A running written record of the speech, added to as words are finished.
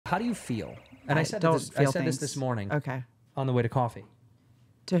how do you feel? And I said this morning. Okay. On the way to coffee.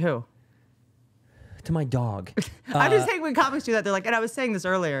 To who? To my dog. I'm just saying when comics do that, they're like, and I was saying this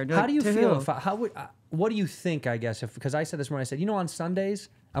earlier. How do you feel? What do you think, I guess, because I said this morning, I said, on Sundays,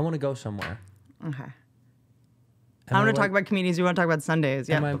 I want to go somewhere. Okay. I want to talk about comedians. You want to talk about Sundays.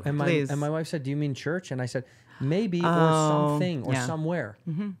 Yeah, please. And my wife said, do you mean church? And I said, maybe, or something, or somewhere.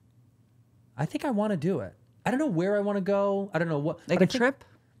 Mm-hmm. I think I want to do it. I don't know where I want to go. I don't know what. Like a trip?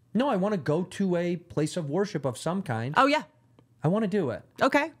 No, I want to go to a place of worship of some kind. Oh, yeah. I want to do it.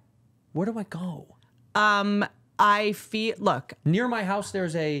 Okay. Where do I go? I feel, look. Near my house,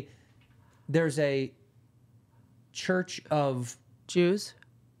 there's a church of Jews.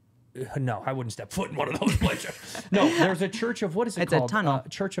 No, I wouldn't step foot in one of those places. No, there's a church of, what is it called? It's a tunnel.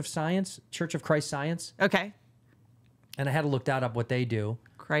 Church of Science, Church of Christ Science. Okay. And I had to look that up, what they do.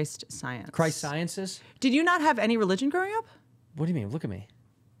 Christ Science. Christ Sciences. Did you not have any religion growing up? What do you mean? Look at me.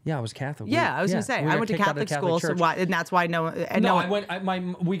 Yeah, I was Catholic. Yeah, I was going to say, I went to Catholic school, so why, and that's why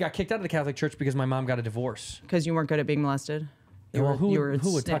we got kicked out of the Catholic church because my mom got a divorce. Because you weren't good at being molested? Who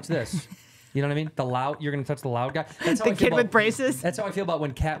would touch this? You know what I mean? You're going to touch the loud guy? That's how the kid with braces? That's how I feel about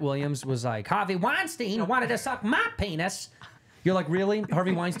when Cat Williams was like, Harvey Weinstein wanted to suck my penis. You're like, really?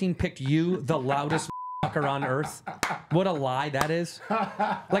 Harvey Weinstein picked you, the loudest fucker on earth? What a lie that is.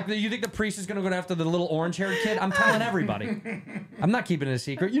 Like, you think the priest is going to go after the little orange-haired kid? I'm telling everybody. I'm not keeping it a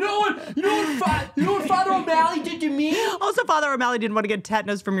secret. You know what Father O'Malley did to me? Also, Father O'Malley didn't want to get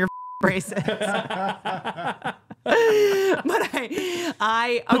tetanus from your braces. But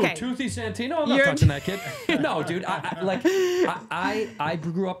okay. Toothy Santino? I'm not touching that kid. No, dude. I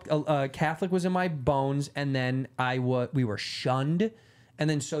grew up. Catholic was in my bones, and then we were shunned, and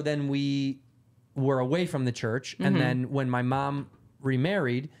then we were away from the church, and then when my mom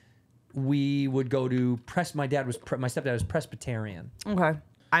remarried, we would go to my stepdad was Presbyterian. Okay.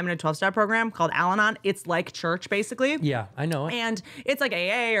 I'm in a 12-step program called Al-Anon. It's like church, basically. Yeah, I know it. And it's like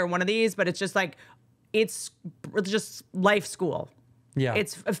AA or one of these, but it's just like, it's just life school. Yeah.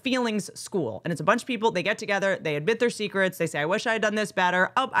 It's a feelings school. And it's a bunch of people, they get together, they admit their secrets, they say, I wish I had done this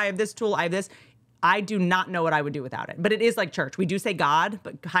better. Oh, I have this tool, I have this. I do not know what I would do without it. But it is like church. We do say God,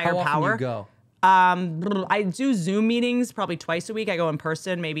 but higher power. How often do you go? I do Zoom meetings probably twice a week. I go in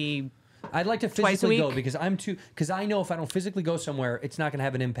person maybe I'd like to physically go because I know if I don't physically go somewhere, it's not going to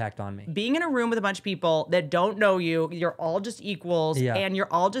have an impact on me. Being in a room with a bunch of people that don't know you, you're all just equals, and you're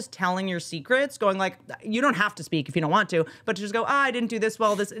all just telling your secrets, going like, you don't have to speak if you don't want to, but to just go, I didn't do this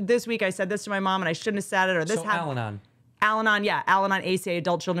well this week. I said this to my mom and I shouldn't have said it, or this happened. Al-Anon, yeah. Al-Anon, ACA,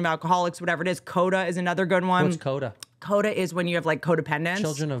 Adult Children of Alcoholics, whatever it is. CODA is another good one. What's CODA? CODA is when you have like codependence.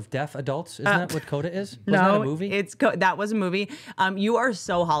 Children of Deaf Adults? Isn't that what CODA is? Wasn't that a movie? That was a movie. You are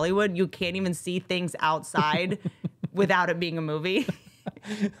so Hollywood, you can't even see things outside without it being a movie.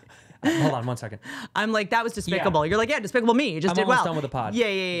 Hold on 1 second. I'm like, that was despicable. Yeah. You're like, yeah, despicable me. You just did well. I'm almost done with the pod.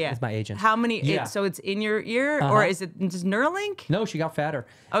 Yeah. With my agent. How many? Yeah. So it's in your ear, or is it just Neuralink? No, she got fatter.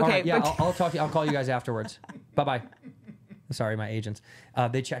 Okay. Right, yeah, I'll talk to you. I'll call you guys afterwards. Bye-bye. Sorry, my agents.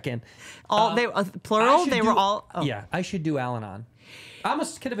 They check in. Plural? They were all... Oh. Yeah, I should do Al-Anon. I'm a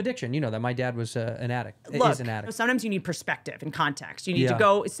kid of addiction. You know that. My dad was an addict. Look, is an addict. Sometimes you need perspective and context. You need to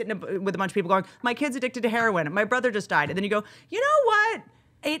go sit with a bunch of people going, my kid's addicted to heroin. My brother just died. And then you go, you know what?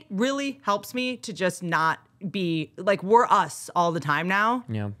 It really helps me to just not be... Like, we're us all the time now.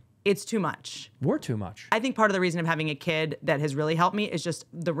 Yeah. It's too much. We're too much. I think part of the reason of having a kid that has really helped me is just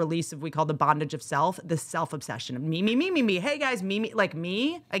the release of, we call the bondage of self, the self-obsession of me. Hey guys, me, like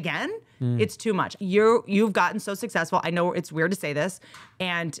me again. It's too much. You've gotten so successful. I know it's weird to say this,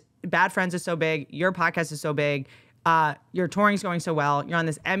 and Bad Friends is so big. Your podcast is so big. Your touring's going so well. You're on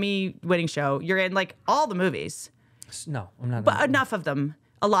this Emmy-winning show. You're in like all the movies. No, I'm not. But enough of them.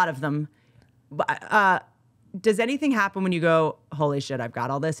 A lot of them. But, does anything happen when you go, holy shit, I've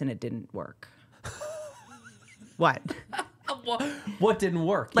got all this and it didn't work? What? What didn't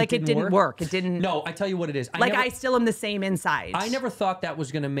work? Like it didn't work. It didn't. No, I tell you what it is. I still am the same inside. I never thought that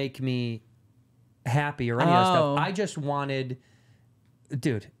was going to make me happy or any of that stuff. I just wanted,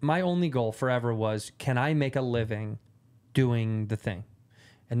 dude, my only goal forever was, can I make a living doing the thing?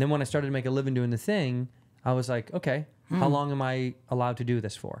 And then when I started to make a living doing the thing, I was like, okay, how long am I allowed to do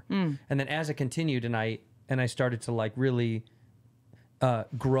this for? And then as it continued and I started to like really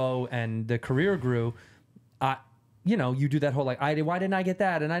grow and the career grew, you do that whole like, why didn't I get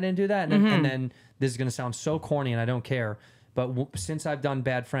that? And I didn't do that. And then this is going to sound so corny and I don't care. But since I've done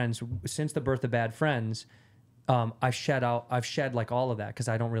Bad Friends, since the birth of Bad Friends, I've shed like all of that because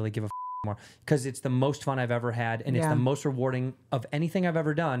I don't really give a anymore. Because it's the most fun I've ever had and it's the most rewarding of anything I've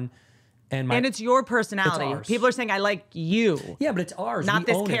ever done. And it's your personality. It's ours. People are saying, I like you. Yeah, but it's ours. Not we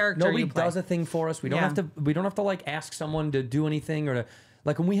this own character it. Nobody you play. does a thing for us. We don't have to. We don't have to like ask someone to do anything or to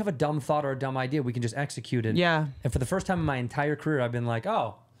like when we have a dumb thought or a dumb idea, we can just execute it. Yeah. And for the first time in my entire career, I've been like,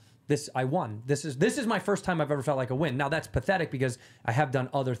 oh, I won. This is my first time I've ever felt like a win. Now that's pathetic because I have done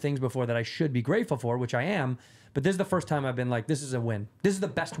other things before that I should be grateful for, which I am. But this is the first time I've been like, this is a win. This is the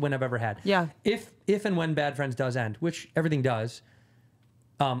best win I've ever had. Yeah. If and when Bad Friends does end, which everything does,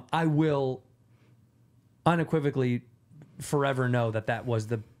 I will unequivocally forever know that was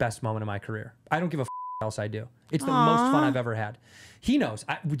the best moment of my career. I don't give a else I do. It's the most fun I've ever had. He knows.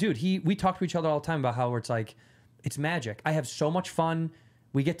 Dude, we talk to each other all the time about how it's like, it's magic. I have so much fun.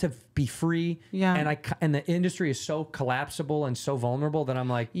 We get to be free. Yeah. And the industry is so collapsible and so vulnerable that I'm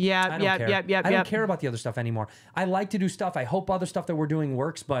like, Yeah, I don't care. I yeah. don't care about the other stuff anymore. I like to do stuff. I hope other stuff that we're doing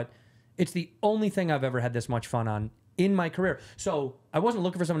works, but it's the only thing I've ever had this much fun on in my career. So I wasn't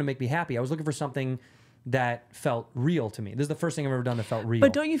looking for someone to make me happy. I was looking for something that felt real to me. This is the first thing I've ever done that felt real.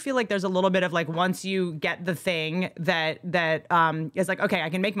 But don't you feel like there's a little bit of like once you get the thing that is like, okay, I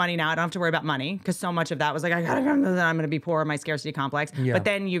can make money now. I don't have to worry about money because so much of that was like, I gotta go, then I'm gonna be poor, my scarcity complex. Yeah. But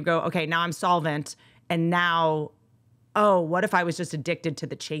then you go, okay, now I'm solvent, and now, oh, what if I was just addicted to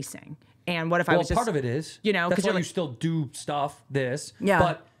the chasing? And what if I was just part of it is, you know, that's why you're you still do stuff. Yeah.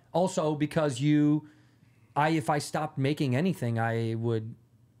 But also because if I stopped making anything, I would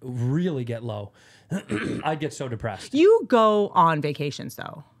really get low. I'd get so depressed. You go on vacations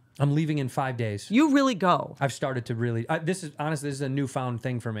though. I'm leaving in 5 days. You really go. I've started to really. This is a newfound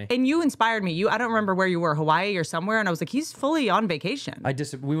thing for me. And you inspired me. I don't remember where you were, Hawaii or somewhere, and I was like, he's fully on vacation.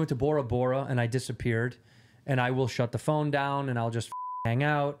 We went to Bora Bora and I disappeared, and I will shut the phone down and I'll just hang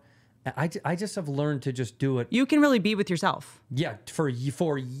out. I just have learned to just do it. You can really be with yourself. Yeah, for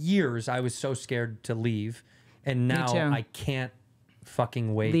years I was so scared to leave, and now I can't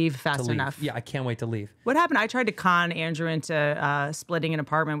fucking wait leave fast to enough. Yeah, I can't wait to leave. What happened? I tried to con Andrew into splitting an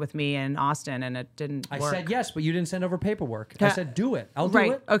apartment with me in Austin, and it didn't work. I said yes, but you didn't send over paperwork. I said do it. I'll do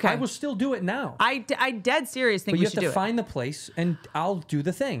it. Okay. I will still do it now. I dead serious think but we you should do it. have to find the place, and I'll do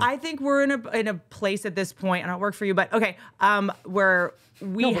the thing. I think we're in a place at this point, and I'll work for you, but okay, where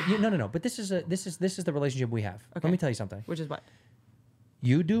we no. But this is the relationship we have. Okay. Let me tell you something. which is what?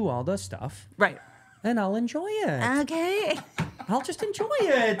 You do all the stuff, Right. and I'll enjoy it. Okay. I'll just enjoy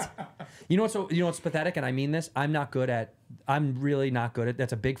it. You know what's pathetic, and I mean this. I'm really not good at.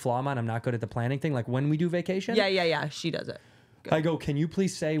 That's a big flaw of mine. I'm not good at the planning thing. Like when we do vacation. Yeah. She does it. Good. I go, can you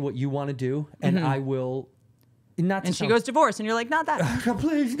please say what you want to do, and I will. Not. And she goes divorce, and you're like, not that.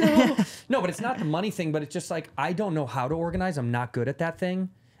 Please no. No, but it's not the money thing. But it's just like I don't know how to organize. I'm not good at that thing.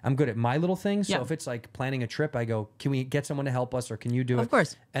 I'm good at my little things. So Yeah. if it's like planning a trip, I go, can we get someone to help us, or can you do it? Of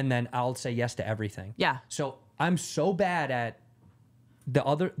course. And then I'll say yes to everything. Yeah. So I'm so bad at the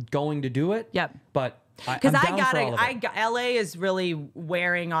other going to do it. Yep. But Because I'm down for all of it. LA is really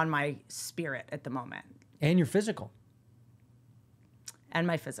wearing on my spirit at the moment, And your physical. and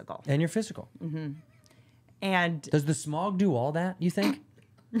my physical. And your physical. And Does the smog do all that, you think?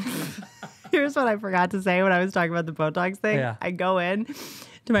 here's what I forgot to say when I was talking about the Botox thing. Yeah. I go in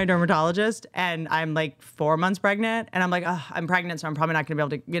to my dermatologist, and I'm like 4 months pregnant, and I'm like, oh, I'm pregnant, so I'm probably not going to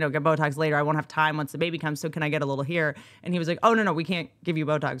be able to, get Botox later. I won't have time once the baby comes, so can I get a little here? And he was like, oh, no, we can't give you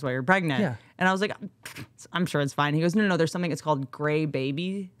Botox while you're pregnant. Yeah. And I was like, I'm sure it's fine. He goes, no, there's something, it's called gray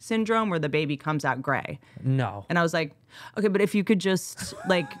baby syndrome, where the baby comes out gray. No. And I was like, okay, but if you could just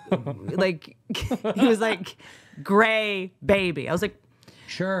like he was like, gray baby. I was like,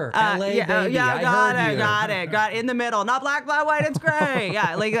 Sure. LA baby. I heard you. Got in the middle. Not black, white, it's gray.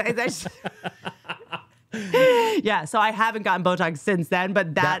 Yeah, like that's yeah, so I haven't gotten Botox since then,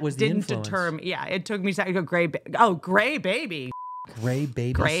 but that was the didn't influence. deter me. Yeah, it took me to go gray baby. Gray baby. Gray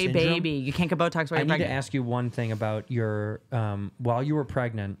baby Gray syndrome? baby. You can't get Botox while I you're need pregnant. to ask you one thing about your while you were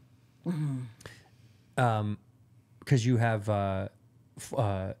pregnant, because you have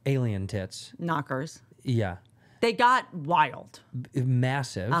alien tits. Knockers. Yeah. They got wild.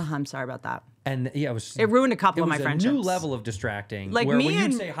 Massive. I'm sorry about that. And yeah, it ruined a couple of my It was friendships. a new level of distracting. Like where me when you'd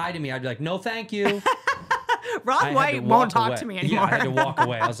and- say hi to me, I'd be like, no, thank you. Ron I had White to won't walk talk away. to me Yeah, anymore. I had to walk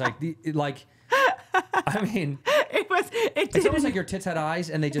away. I was like, I mean, It's almost like your tits had eyes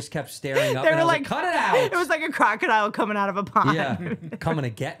and they just kept staring up. They And were I was like, cut it out. It was like a crocodile coming out of a pond. Yeah, coming to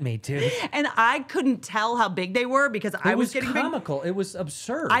get me, dude. And I couldn't tell how big they were because I It was getting big. comical. It was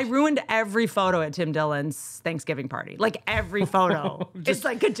absurd. I ruined every photo at Tim Dillon's Thanksgiving party. Like every photo. It's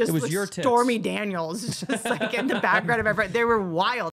like it was your tits. Stormy Daniels just like in the background of every. They were wild.